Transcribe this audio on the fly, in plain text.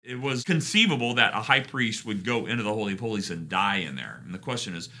It was conceivable that a high priest would go into the Holy of Holies and die in there. And the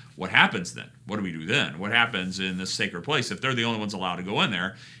question is, what happens then? What do we do then? What happens in this sacred place? If they're the only ones allowed to go in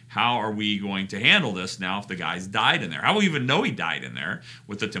there, how are we going to handle this now if the guy's died in there? How will we even know he died in there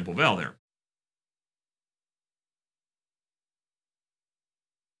with the temple veil there?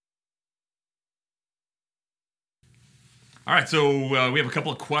 All right, so we have a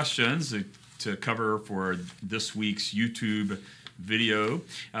couple of questions to cover for this week's YouTube video.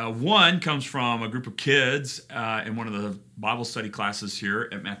 One comes from a group of kids in one of the Bible study classes here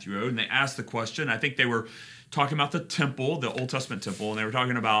at Matthew Road, and they asked the question. I think they were talking about the temple, the Old Testament temple, and they were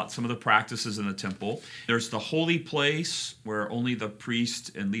talking about some of the practices in the temple. There's the holy place where only the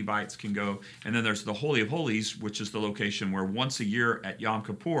priests and Levites can go, and then there's the Holy of Holies, which is the location where once a year at Yom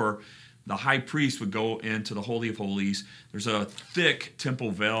Kippur, the high priest would go into the Holy of Holies. There's a thick temple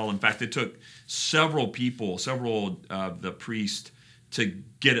veil. In fact, it took several people, several of the priests, to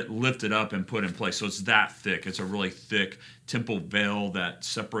get it lifted up and put in place. So it's that thick. It's a really thick temple veil that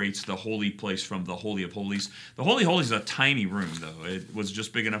separates the holy place from the Holy of Holies. The Holy of Holies is a tiny room, though. It was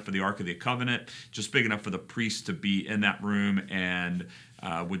just big enough for the Ark of the Covenant, just big enough for the priests to be in that room and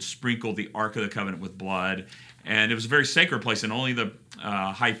would sprinkle the Ark of the Covenant with blood. And it was a very sacred place, and only the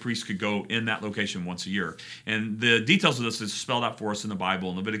high priest could go in that location once a year. And the details of this is spelled out for us in the Bible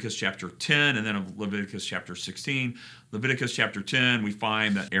in Leviticus chapter 10 and then Leviticus chapter 16. Leviticus chapter 10, we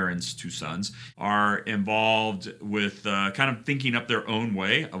find that Aaron's two sons are involved with kind of thinking up their own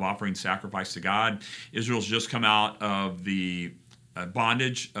way of offering sacrifice to God. Israel's just come out of the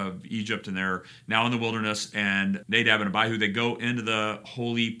bondage of Egypt, and they're now in the wilderness. And Nadab and Abihu, they go into the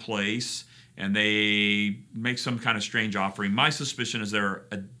holy place, and they make some kind of strange offering. My suspicion is they're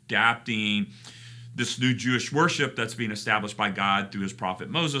adapting this new Jewish worship that's being established by God through his prophet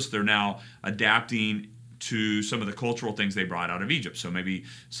Moses. They're now adapting to some of the cultural things they brought out of Egypt. So maybe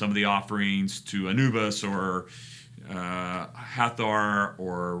some of the offerings to Anubis or Hathor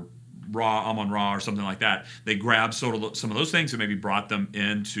or Ra, Amon-Ra or something like that. They grabbed some of those things and maybe brought them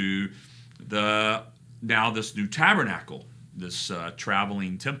into this new tabernacle, this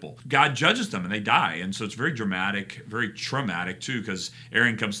traveling temple. God judges them and they die. And so it's very dramatic, very traumatic too, because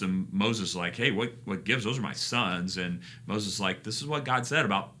Aaron comes to Moses like, hey, what gives? Those are my sons. And Moses is like, this is what God said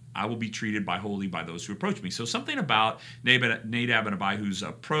about I will be treated holy by those who approach me. So something about Nadab and Abihu's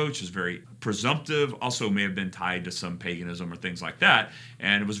approach is very presumptive, also may have been tied to some paganism or things like that,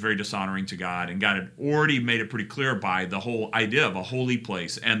 and it was very dishonoring to God. And God had already made it pretty clear by the whole idea of a holy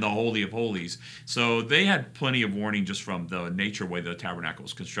place and the Holy of Holies. So they had plenty of warning just from the nature way the tabernacle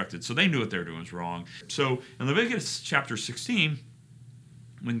was constructed. So they knew what they were doing was wrong. So in Leviticus chapter 16,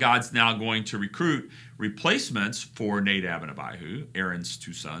 when God's now going to recruit replacements for Nadab and Abihu, Aaron's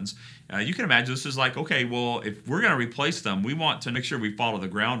two sons, you can imagine this is like, okay, well, if we're going to replace them, we want to make sure we follow the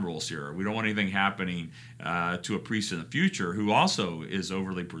ground rules here. We don't want anything happening to a priest in the future who also is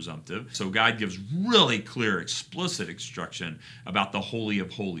overly presumptive. So God gives really clear, explicit instruction about the Holy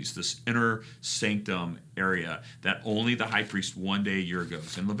of Holies, this inner sanctum area that only the high priest one day a year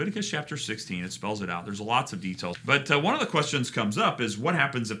goes. In Leviticus chapter 16, it spells it out. There's lots of details. But one of the questions comes up is what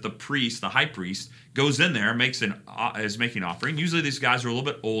happens if the priest, the high priest, goes in there, is making offering. Usually these guys are a little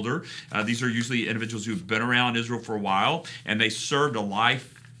bit older. These are usually individuals who've been around Israel for a while, and they served a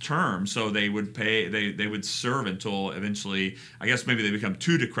life term, so they would they would serve until eventually, I guess maybe they become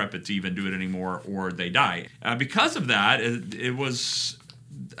too decrepit to even do it anymore, or they die. Because of that, it was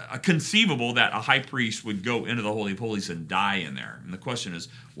conceivable that a high priest would go into the Holy of Holies and die in there. And the question is,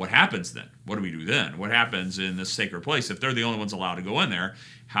 what happens then? What do we do then? What happens in this sacred place? If they're the only ones allowed to go in there,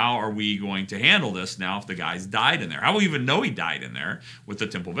 how are we going to handle this now if the guy's died in there? How will we even know he died in there with the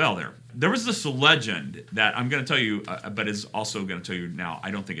temple veil there? There was this legend that I'm going to tell you, but is also going to tell you now,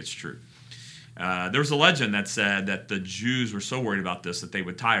 I don't think it's true. There was a legend that said that the Jews were so worried about this that they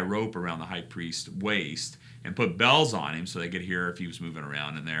would tie a rope around the high priest's waist and put bells on him so they could hear if he was moving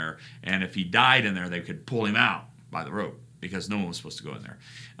around in there. And if he died in there, they could pull him out by the rope because no one was supposed to go in there.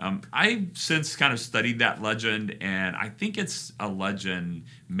 I've since kind of studied that legend, and I think it's a legend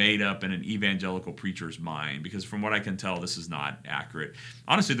made up in an evangelical preacher's mind, because from what I can tell, this is not accurate.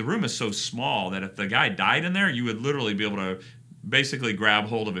 Honestly, the room is so small that if the guy died in there, you would literally be able to basically grab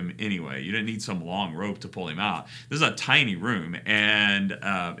hold of him anyway. You didn't need some long rope to pull him out. This is a tiny room, and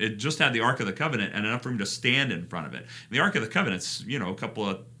it just had the Ark of the Covenant and enough room to stand in front of it. And the Ark of the Covenant's, a couple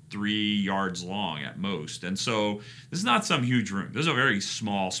of 3 yards long at most. And so this is not some huge room. This is a very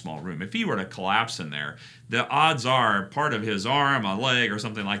small room. If he were to collapse in there, the odds are part of his arm, a leg, or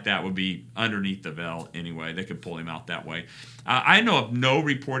something like that would be underneath the veil anyway. They could pull him out that way. I know of no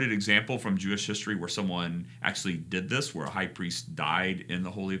reported example from Jewish history where someone actually did this, where a high priest died in the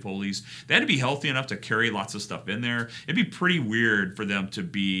Holy of Holies. They had to be healthy enough to carry lots of stuff in there. It'd be pretty weird for them to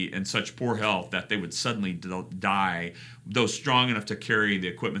be in such poor health that they would suddenly die, though strong enough to carry the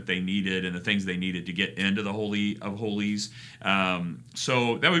equipment they needed and the things they needed to get into the Holy of Holies.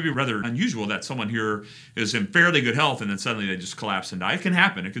 So that would be rather unusual that someone here is in fairly good health and then suddenly they just collapse and die. It can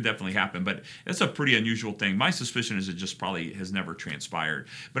happen. It could definitely happen, but it's a pretty unusual thing. My suspicion is it just probably has never transpired.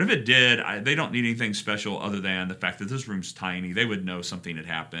 But if it did, they don't need anything special other than the fact that this room's tiny. They would know something had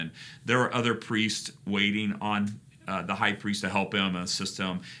happened. There were other priests waiting on the high priest to help him and assist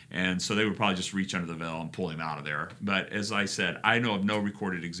him, and so they would probably just reach under the veil and pull him out of there. But as I said, I know of no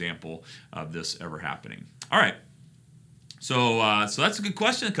recorded example of this ever happening. All right. So that's a good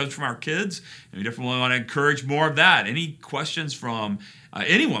question. It comes from our kids, and we definitely want to encourage more of that. Any questions from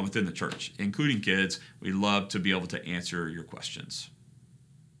anyone within the church, including kids, we'd love to be able to answer your questions.